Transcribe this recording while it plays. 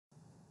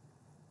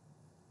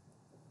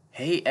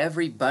Hey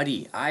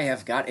everybody, I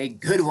have got a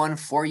good one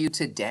for you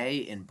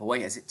today, and boy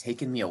has it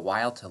taken me a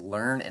while to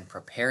learn and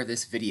prepare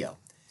this video.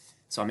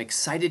 So I'm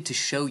excited to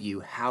show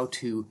you how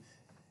to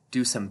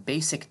do some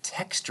basic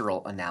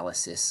textural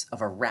analysis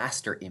of a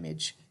raster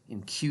image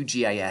in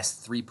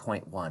QGIS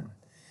 3.1.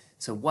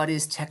 So what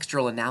is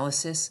textural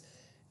analysis?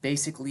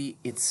 Basically,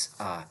 it's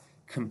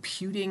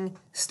computing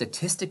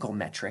statistical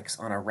metrics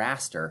on a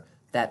raster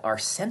that are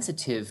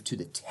sensitive to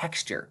the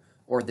texture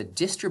or the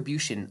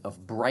distribution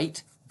of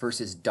bright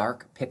versus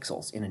dark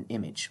pixels in an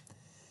image.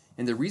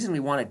 And the reason we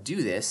want to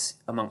do this,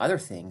 among other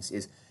things,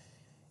 is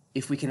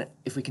if we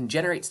can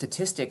generate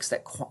statistics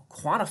that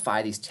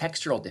quantify these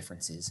textural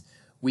differences,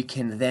 we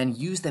can then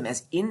use them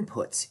as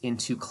inputs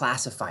into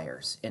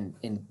classifiers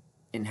and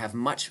have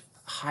much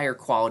higher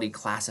quality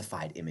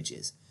classified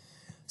images.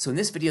 So in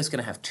this video, it's going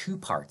to have two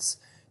parts.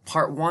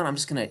 Part one, I'm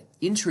just going to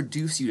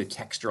introduce you to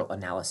textural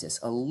analysis,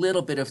 a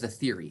little bit of the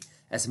theory,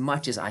 as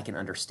much as I can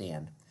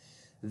understand.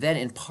 Then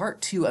in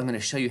part two, I'm going to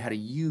show you how to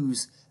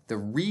use the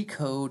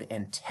r.recode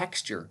and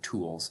texture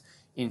tools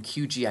in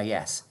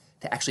QGIS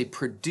to actually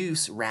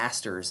produce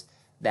rasters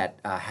that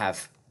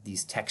have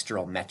these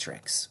textural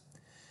metrics.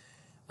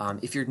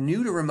 If you're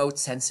new to remote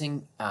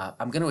sensing,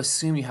 I'm going to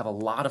assume you have a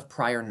lot of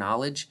prior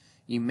knowledge.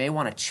 You may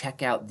want to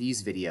check out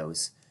these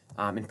videos.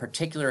 In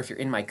particular, if you're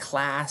in my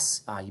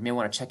class, you may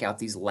want to check out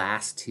these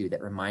last two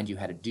that remind you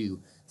how to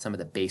do some of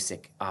the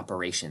basic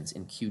operations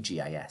in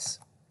QGIS.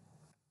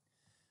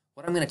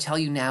 What I'm going to tell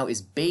you now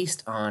is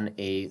based on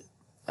a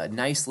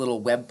nice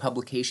little web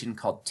publication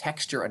called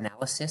Texture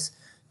Analysis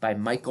by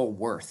Michael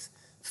Worth.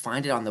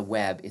 Find it on the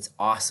web. It's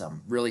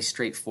awesome, really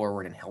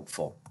straightforward and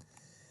helpful.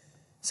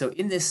 So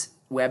in this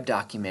web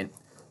document,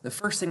 the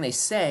first thing they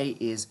say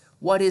is,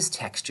 what is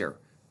texture?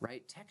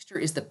 Right? Texture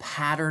is the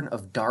pattern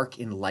of dark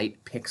and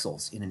light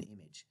pixels in an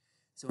image.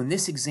 So in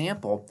this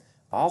example,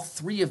 all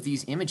three of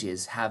these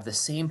images have the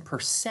same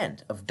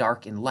percent of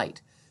dark and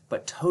light,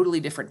 but totally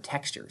different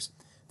textures.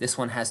 This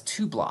one has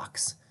two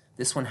blocks.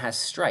 This one has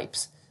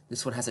stripes.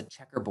 This one has a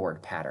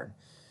checkerboard pattern.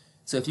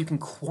 So if you can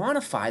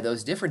quantify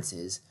those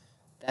differences,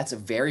 that's a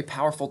very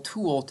powerful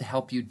tool to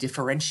help you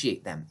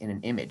differentiate them in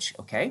an image,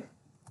 okay?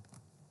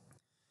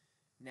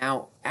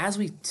 Now, as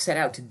we set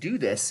out to do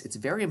this, it's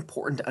very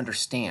important to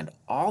understand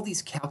all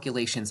these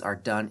calculations are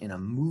done in a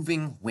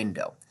moving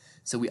window.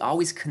 So we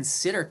always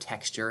consider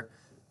texture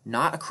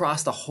not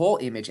across the whole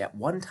image at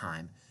one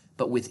time,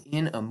 but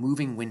within a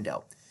moving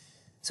window.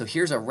 So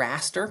here's a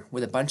raster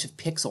with a bunch of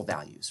pixel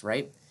values,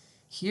 right?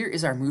 Here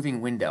is our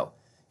moving window.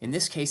 In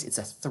this case, it's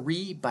a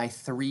 3 by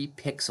 3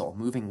 pixel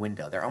moving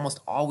window. They're almost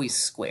always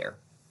square.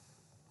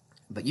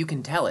 But you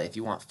can tell it if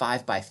you want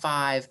 5 by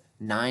 5,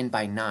 9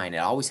 by 9. It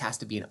always has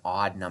to be an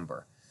odd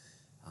number.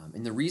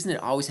 And the reason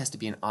it always has to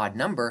be an odd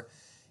number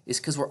is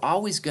because we're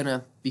always going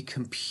to be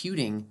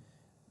computing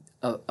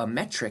a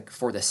metric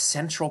for the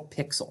central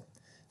pixel.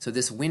 So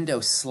this window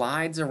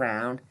slides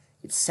around.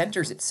 It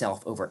centers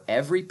itself over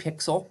every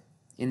pixel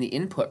in the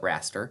input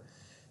raster,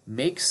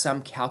 makes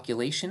some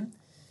calculation,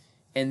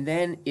 and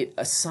then it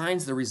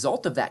assigns the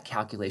result of that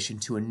calculation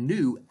to a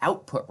new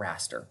output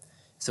raster.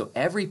 So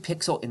every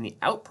pixel in the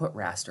output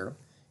raster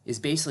is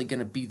basically going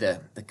to be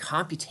the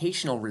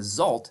computational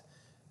result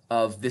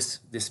of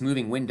this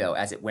moving window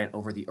as it went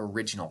over the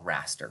original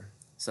raster.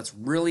 So that's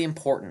really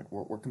important.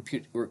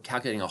 We're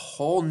calculating a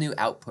whole new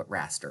output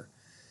raster.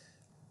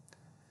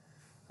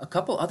 A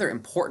couple other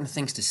important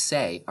things to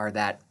say are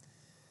that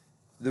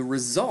the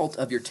result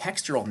of your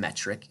textural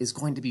metric is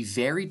going to be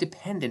very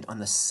dependent on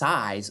the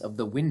size of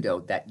the window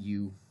that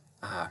you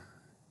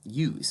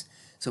use.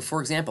 So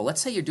for example,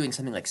 let's say you're doing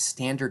something like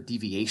standard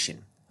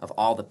deviation of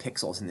all the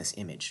pixels in this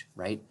image,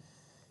 right?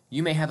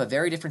 You may have a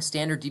very different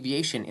standard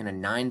deviation in a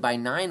 9 by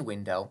 9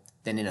 window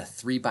than in a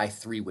 3 by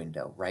 3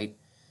 window, right?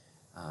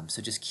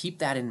 So just keep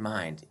that in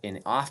mind. And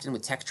often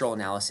with textural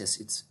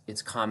analysis,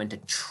 it's common to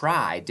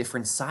try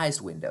different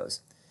sized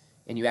windows,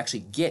 and you actually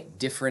get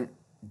different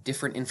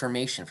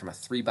information from a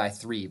 3 by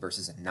 3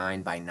 versus a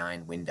 9 by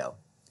 9 window.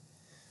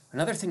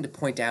 Another thing to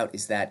point out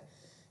is that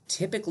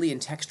typically in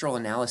textural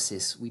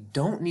analysis, we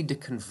don't need to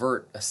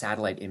convert a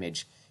satellite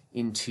image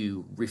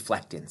into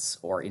reflectance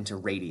or into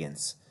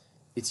radiance.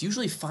 It's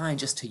usually fine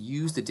just to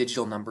use the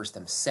digital numbers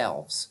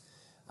themselves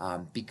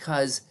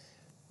because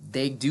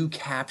they do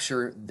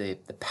capture the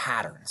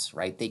patterns,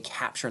 right? They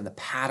capture the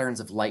patterns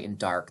of light and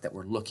dark that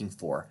we're looking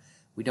for.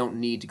 We don't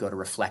need to go to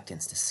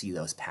reflectance to see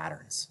those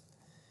patterns.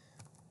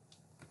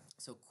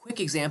 So quick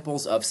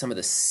examples of some of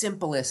the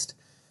simplest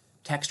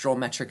textural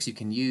metrics you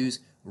can use.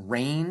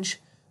 Range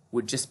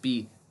would just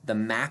be the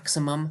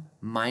maximum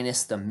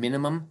minus the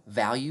minimum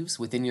values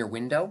within your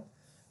window,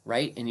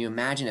 right? And you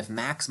imagine if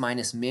max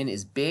minus min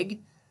is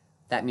big,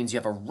 that means you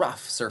have a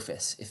rough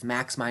surface. If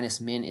max minus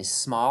min is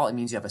small, it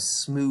means you have a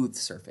smooth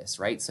surface,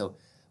 right? So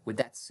with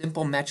that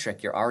simple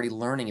metric, you're already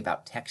learning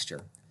about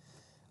texture.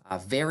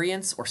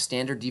 Variance or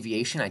standard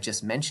deviation I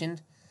just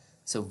mentioned.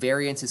 So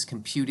variance is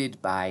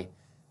computed by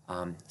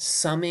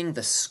summing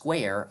the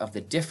square of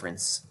the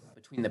difference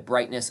between the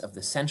brightness of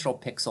the central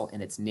pixel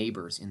and its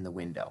neighbors in the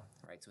window.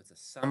 Right? So it's a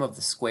sum of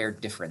the squared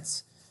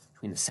difference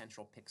between the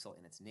central pixel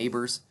and its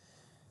neighbors.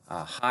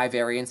 High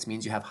variance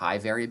means you have high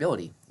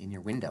variability in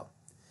your window.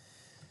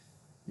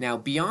 Now,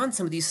 beyond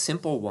some of these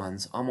simple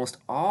ones, almost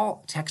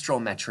all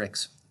textural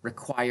metrics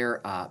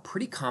require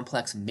pretty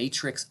complex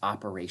matrix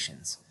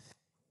operations.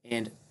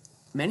 And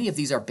many of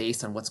these are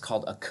based on what's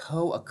called a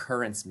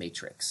co-occurrence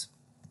matrix,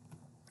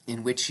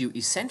 in which you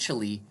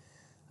essentially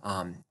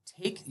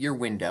take your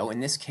window,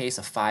 in this case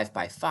a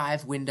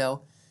 5x5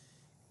 window,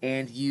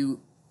 and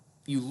you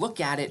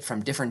look at it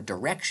from different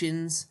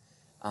directions,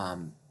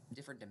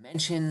 different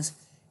dimensions,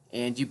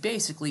 and you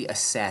basically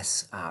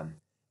assess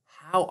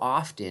how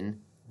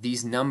often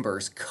these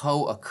numbers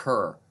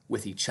co-occur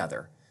with each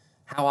other.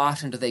 How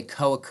often do they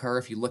co-occur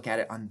if you look at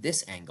it on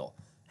this angle?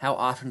 How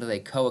often do they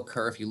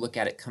co-occur if you look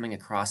at it coming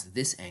across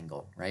this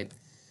angle, right?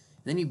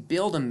 And then you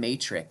build a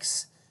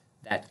matrix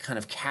that kind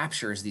of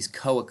captures these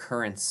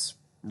co-occurrence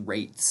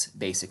rates,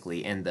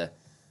 basically, and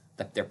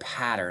their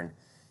pattern.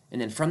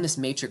 And then from this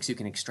matrix, you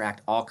can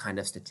extract all kind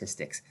of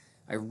statistics.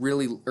 I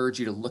really urge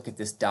you to look at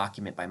this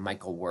document by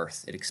Michael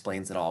Worth. It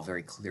explains it all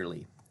very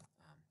clearly.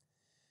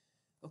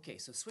 Okay,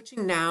 so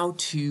switching now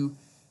to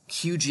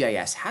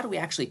QGIS. How do we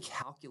actually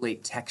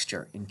calculate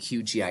texture in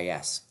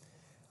QGIS?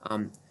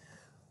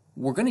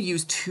 We're going to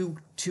use two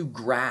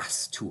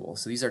GRASS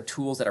tools. So these are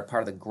tools that are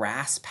part of the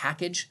GRASS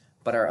package,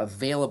 but are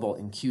available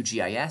in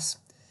QGIS.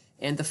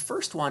 And the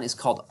first one is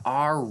called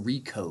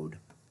r.recode.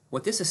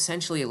 What this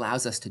essentially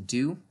allows us to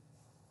do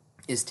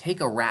is take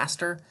a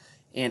raster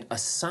and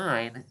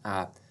assign,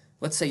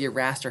 let's say your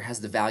raster has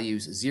the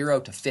values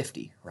 0 to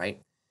 50, right?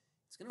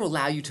 It's going to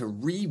allow you to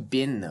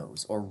rebin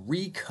those or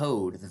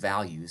recode the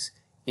values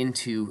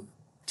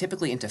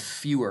typically into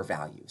fewer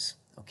values,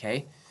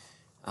 okay?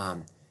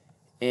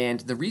 And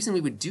the reason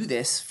we would do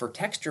this for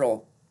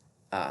textural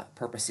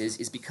purposes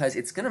is because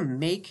it's going to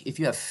make, if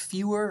you have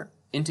fewer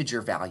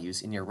integer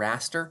values in your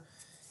raster,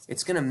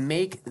 it's going to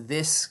make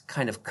this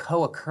kind of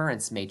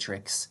co-occurrence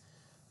matrix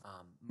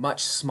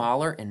much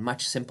smaller and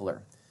much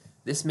simpler.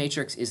 This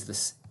matrix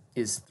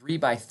is 3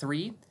 by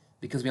 3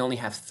 because we only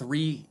have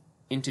 3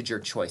 integer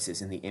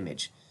choices in the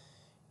image.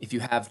 If you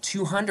have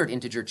 200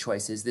 integer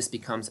choices, this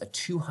becomes a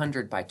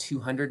 200 by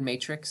 200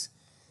 matrix.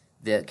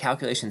 The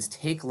calculations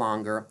take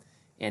longer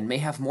and may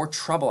have more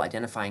trouble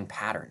identifying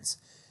patterns.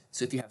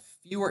 So if you have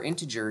fewer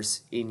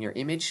integers in your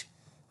image,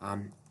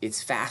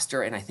 it's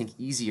faster and I think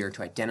easier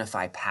to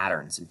identify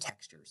patterns and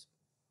textures.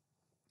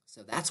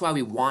 So that's why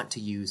we want to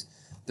use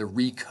the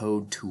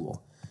recode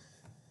tool.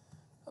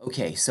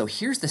 Okay, so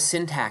here's the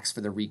syntax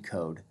for the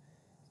recode.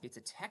 It's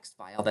a text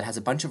file that has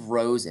a bunch of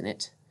rows in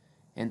it,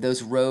 and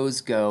those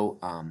rows go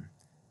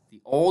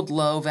the old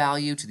low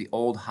value to the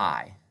old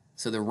high.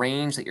 So the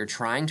range that you're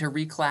trying to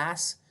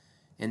reclass,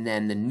 and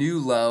then the new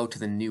low to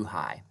the new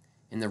high,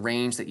 in the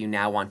range that you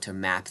now want to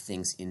map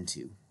things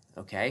into,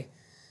 okay?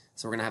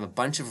 So we're going to have a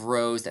bunch of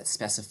rows that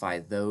specify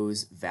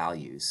those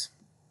values.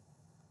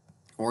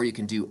 Or you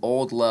can do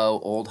old low,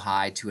 old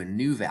high to a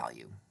new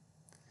value.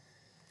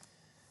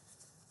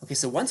 Okay,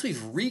 so once we've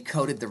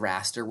recoded the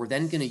raster, we're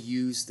then going to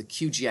use the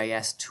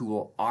QGIS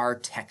tool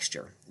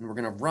r.texture. And we're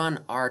going to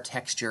run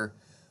r.texture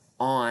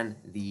on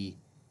the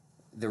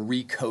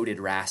recoded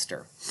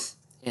raster.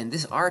 And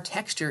this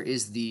r.texture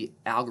is the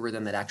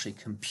algorithm that actually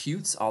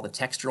computes all the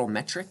textural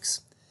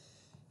metrics.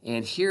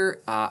 And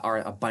here are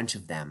a bunch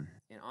of them.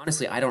 And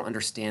honestly, I don't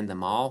understand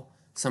them all.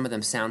 Some of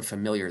them sound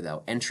familiar,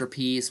 though.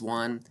 Entropy is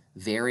one.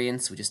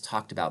 Variance, we just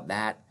talked about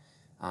that.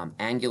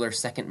 Angular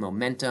second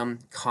momentum,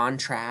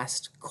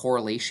 contrast,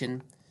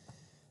 correlation.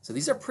 So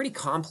these are pretty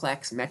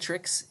complex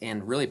metrics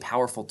and really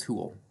powerful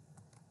tool.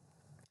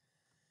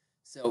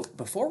 So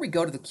before we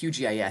go to the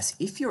QGIS,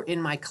 if you're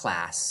in my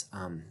class,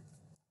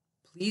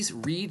 please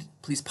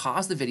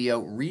pause the video,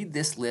 read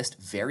this list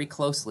very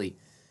closely.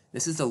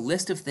 This is a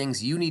list of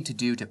things you need to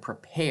do to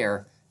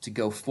prepare to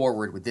go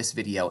forward with this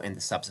video and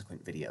the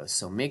subsequent videos.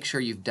 So make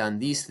sure you've done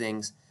these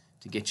things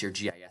to get your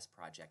GIS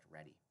project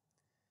ready.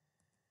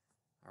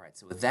 All right,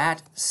 so with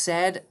that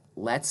said,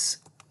 let's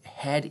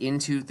head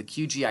into the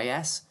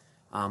QGIS.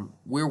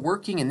 We're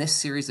working in this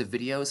series of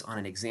videos on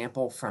an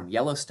example from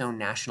Yellowstone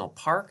National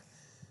Park,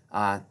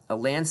 a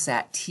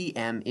Landsat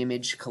TM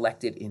image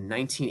collected in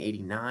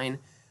 1989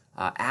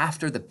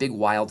 after the big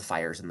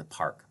wildfires in the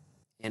park.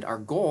 And our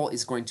goal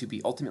is going to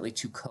be ultimately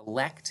to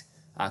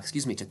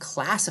to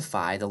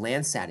classify the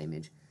Landsat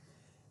image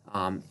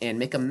and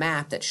make a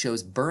map that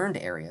shows burned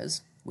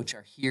areas, which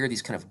are here,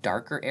 these kind of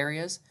darker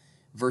areas,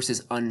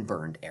 versus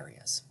unburned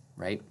areas,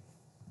 right?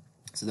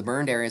 So the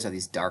burned areas are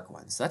these dark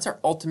ones. So that's our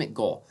ultimate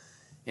goal.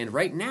 And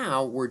right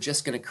now, we're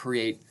just going to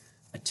create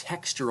a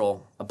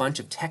bunch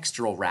of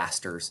textural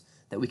rasters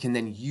that we can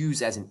then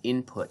use as an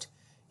input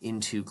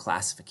into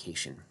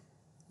classification.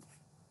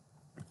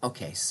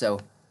 Okay, so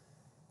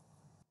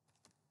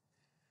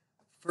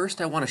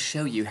first I want to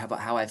show you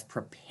how I've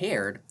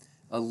prepared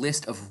a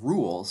list of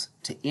rules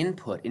to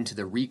input into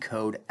the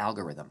recode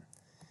algorithm.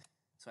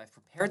 So I've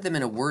prepared them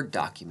in a Word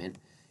document.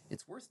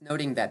 It's worth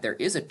noting that there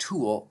is a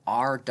tool,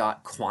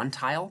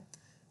 r.quantile,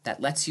 that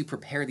lets you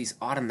prepare these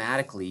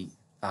automatically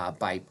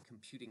by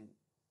computing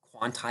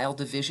quantile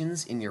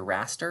divisions in your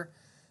raster,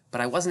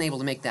 but I wasn't able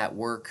to make that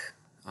work,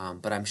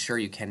 but I'm sure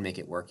you can make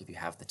it work if you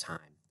have the time.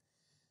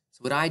 So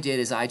what I did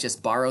is I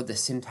just borrowed the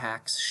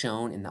syntax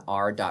shown in the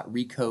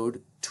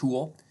r.recode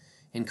tool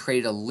and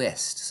created a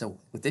list. So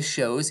what this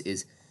shows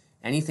is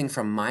anything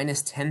from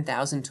minus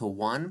 10,000 to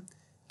 1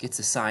 gets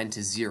assigned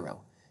to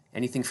 0.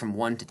 Anything from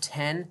 1 to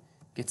 10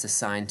 gets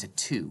assigned to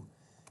 2,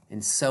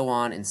 and so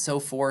on and so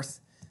forth.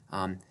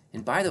 And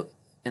I'm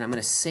going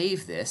to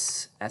save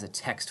this as a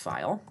text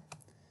file.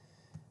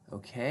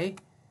 Okay,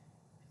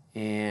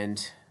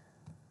 and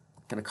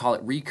I'm going to call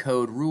it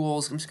recode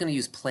rules. I'm just going to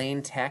use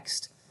plain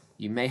text.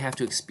 You may have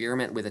to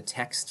experiment with a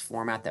text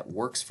format that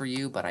works for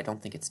you, but I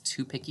don't think it's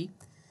too picky.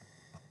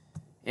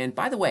 And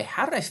by the way,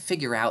 how did I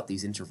figure out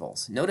these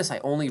intervals? Notice I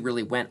only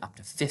really went up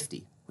to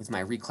 50 with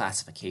my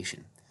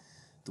reclassification.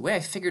 The way I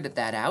figured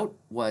that out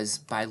was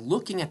by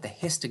looking at the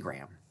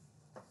histogram.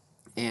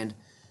 And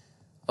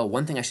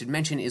one thing I should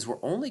mention is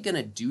we're only going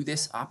to do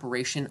this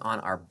operation on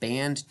our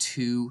band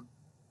 2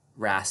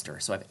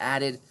 raster. So I've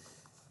added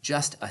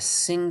just a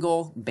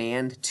single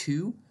band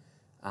 2.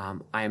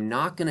 I am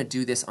not going to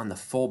do this on the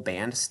full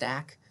band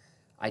stack.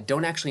 I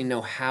don't actually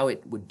know how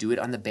it would do it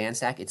on the band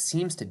stack. It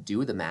seems to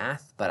do the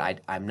math,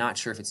 but I'm not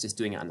sure if it's just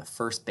doing it on the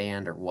first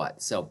band or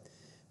what. So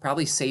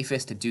probably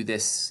safest to do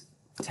this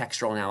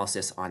textural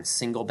analysis on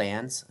single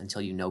bands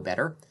until you know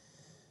better.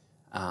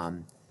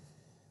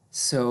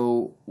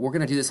 So we're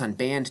going to do this on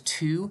band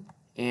 2,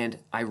 and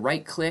I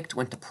right-clicked,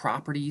 went to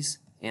Properties,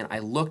 and I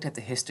looked at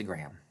the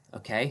histogram.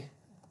 Okay,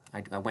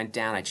 I went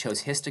down, I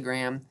chose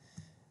histogram.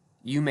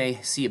 You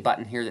may see a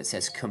button here that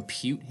says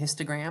Compute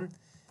Histogram.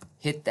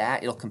 Hit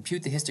that, it'll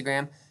compute the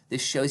histogram.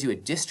 This shows you a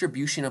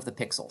distribution of the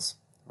pixels,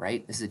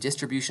 right? This is a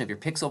distribution of your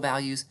pixel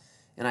values,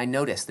 and I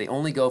noticed they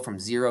only go from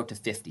 0 to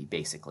 50,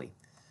 basically,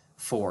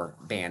 for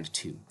band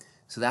 2.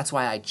 So that's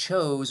why I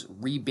chose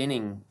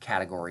rebinning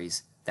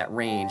categories that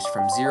ranged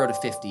from 0 to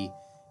 50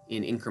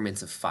 in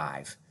increments of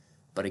 5.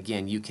 But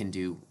again, you can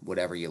do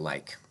whatever you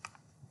like.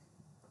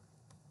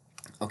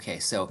 Okay,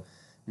 so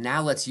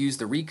now let's use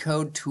the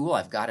recode tool.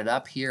 I've got it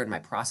up here in my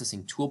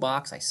processing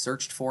toolbox. I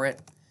searched for it.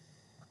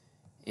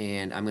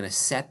 And I'm going to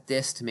set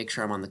this to make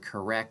sure I'm on the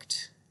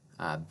correct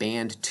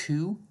band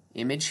 2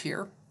 image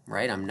here,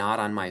 right? I'm not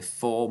on my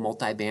full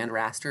multi-band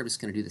raster. I'm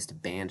just going to do this to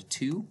band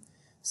 2,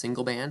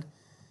 single band.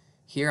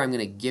 Here I'm going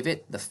to give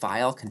it the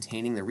file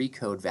containing the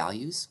recode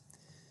values.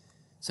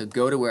 So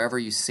go to wherever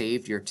you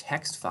saved your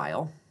text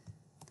file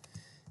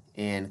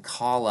and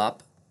call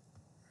up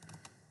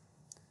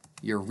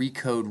your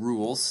recode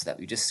rules that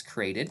we just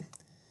created.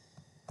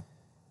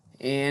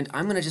 And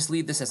I'm going to just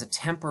leave this as a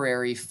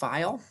temporary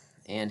file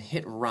and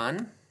hit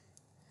run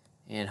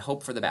and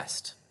hope for the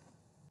best.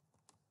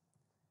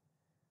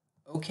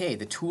 Okay,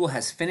 the tool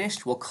has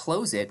finished. We'll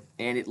close it,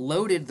 and it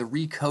loaded the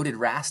recoded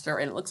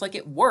raster, and it looks like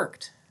it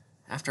worked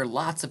after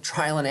lots of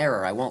trial and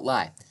error, I won't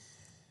lie.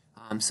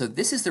 So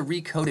this is the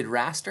recoded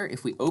raster.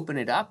 If we open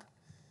it up,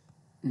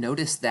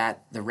 notice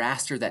that the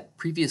raster that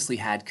previously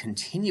had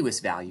continuous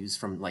values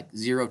from like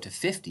 0 to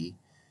 50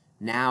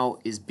 now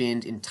is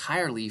binned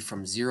entirely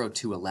from 0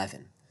 to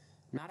 11.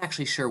 I'm not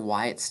actually sure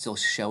why it's still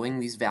showing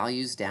these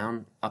values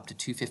down up to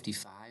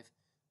 255,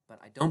 but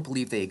I don't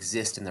believe they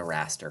exist in the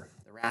raster.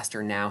 The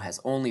raster now has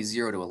only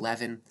 0 to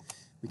 11.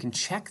 We can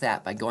check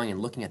that by going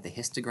and looking at the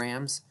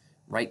histograms.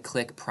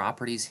 Right-click,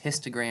 Properties,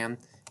 Histogram,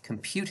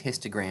 Compute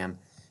Histogram,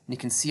 and you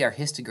can see our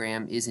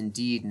histogram is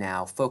indeed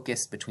now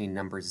focused between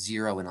numbers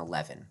 0 and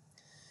 11.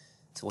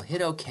 So we'll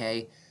hit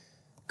OK.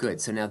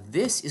 Good. So now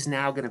this is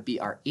now going to be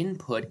our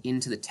input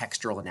into the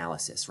textural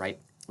analysis, right?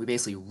 We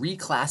basically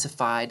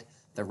reclassified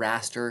the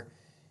raster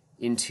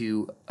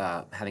into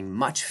having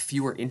much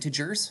fewer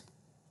integers,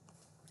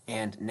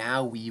 and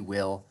now we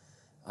will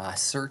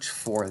search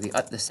for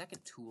the second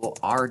tool,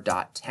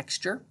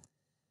 r.texture.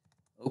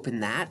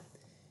 Open that,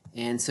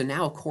 and so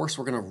now of course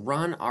we're going to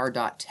run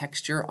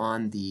r.texture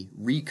on the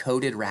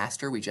recoded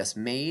raster we just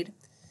made.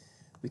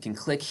 We can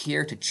click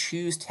here to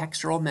choose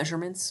textural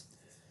measurements.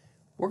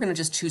 We're going to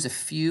just choose a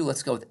few.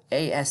 Let's go with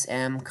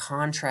ASM,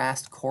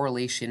 contrast,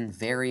 correlation,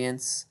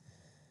 variance.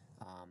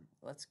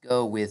 Let's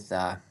go with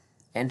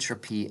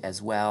entropy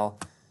as well,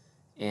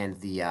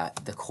 and the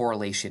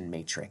correlation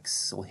matrix.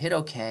 So we'll hit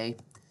OK.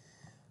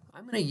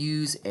 I'm going to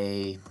use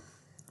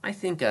I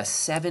think a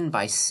 7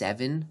 by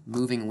 7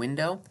 moving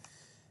window,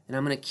 and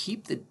I'm going to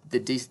keep the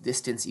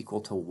distance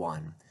equal to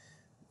 1,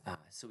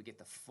 so we get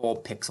the full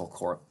pixel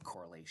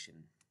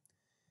correlation.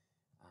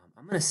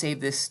 I'm going to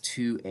save this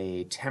to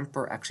a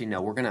actually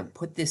no, we're going to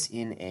put this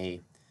in a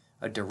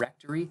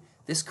directory.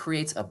 This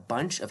creates a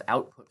bunch of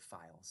output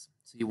files.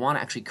 So you want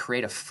to actually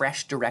create a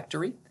fresh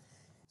directory.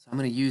 So I'm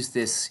going to use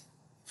this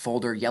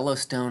folder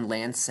Yellowstone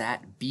Landsat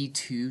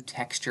B2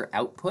 texture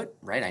output,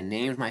 right? I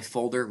named my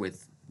folder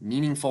with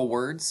meaningful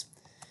words.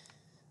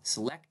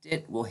 Select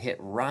it, we'll hit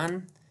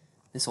run.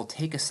 This will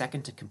take a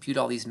second to compute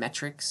all these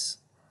metrics.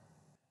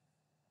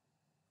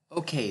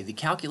 Okay, the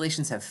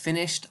calculations have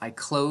finished. I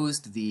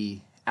closed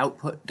the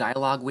output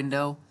dialog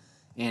window,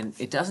 and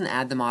it doesn't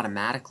add them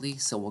automatically,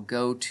 so we'll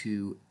go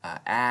to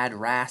add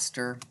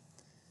raster,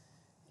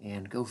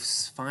 and go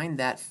find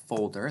that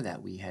folder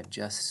that we had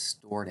just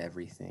stored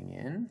everything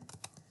in.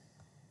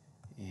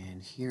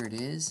 And here it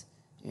is.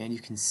 And you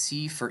can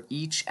see for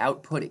each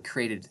output it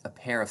created a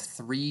pair of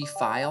 3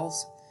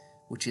 files,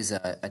 which is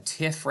a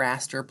TIFF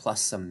raster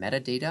plus some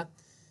metadata.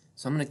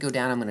 So I'm going to go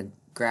down, I'm going to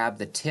grab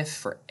the TIFF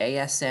for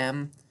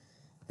ASM,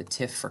 the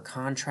TIFF for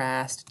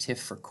contrast, TIFF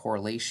for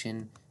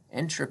correlation,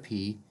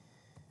 entropy,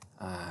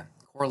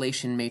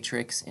 correlation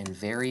matrix, and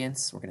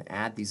variance. We're going to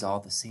add these all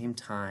at the same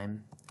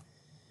time.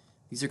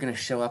 These are going to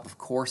show up, of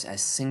course,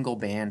 as single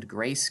band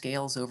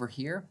grayscales over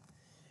here.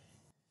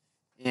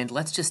 And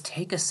let's just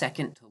take a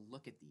second to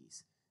look at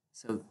these.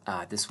 So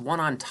this one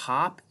on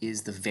top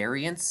is the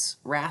variance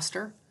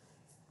raster.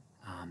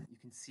 You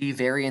can see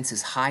variance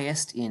is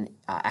highest in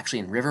actually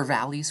in river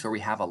valleys where we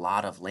have a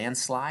lot of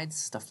landslides,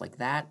 stuff like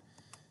that.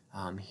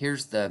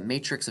 Here's the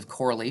matrix of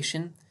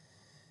correlation.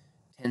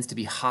 Tends to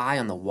be high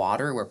on the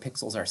water where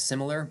pixels are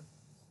similar.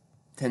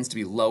 Tends to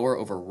be lower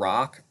over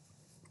rock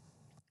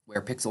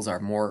where pixels are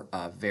more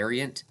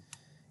variant.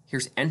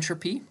 Here's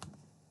entropy,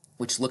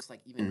 which looks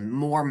like even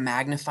more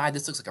magnified.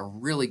 This looks like a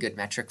really good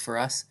metric for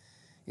us.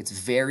 It's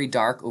very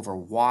dark over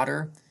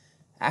water.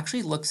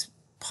 Actually looks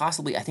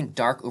possibly, I think,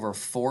 dark over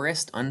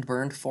forest,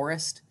 unburned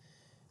forest.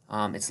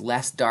 It's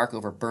less dark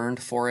over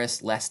burned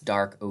forest, less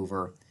dark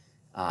over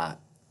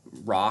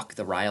rock,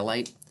 the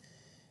rhyolite,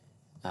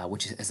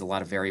 which has a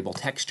lot of variable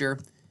texture.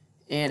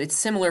 And it's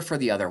similar for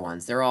the other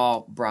ones. They're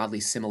all broadly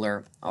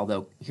similar,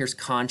 although here's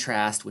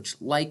contrast, which,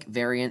 like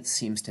variance,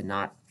 seems to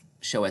not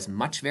show as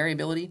much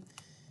variability.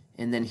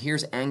 And then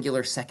here's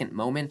angular second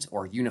moment,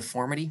 or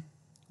uniformity,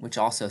 which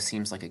also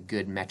seems like a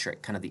good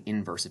metric, kind of the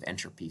inverse of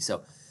entropy.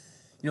 So,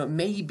 it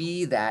may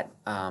be that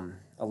a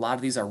lot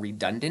of these are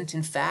redundant,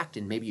 in fact,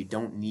 and maybe you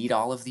don't need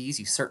all of these.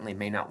 You certainly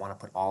may not want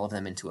to put all of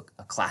them into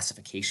a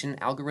classification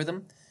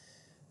algorithm.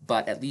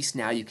 But at least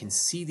now you can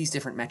see these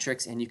different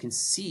metrics, and you can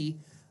see,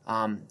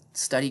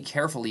 study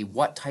carefully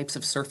what types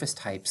of surface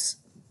types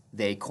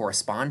they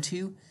correspond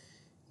to,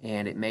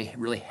 and it may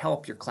really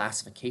help your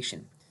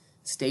classification.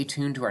 Stay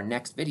tuned to our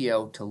next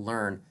video to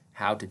learn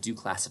how to do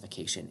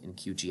classification in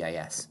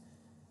QGIS.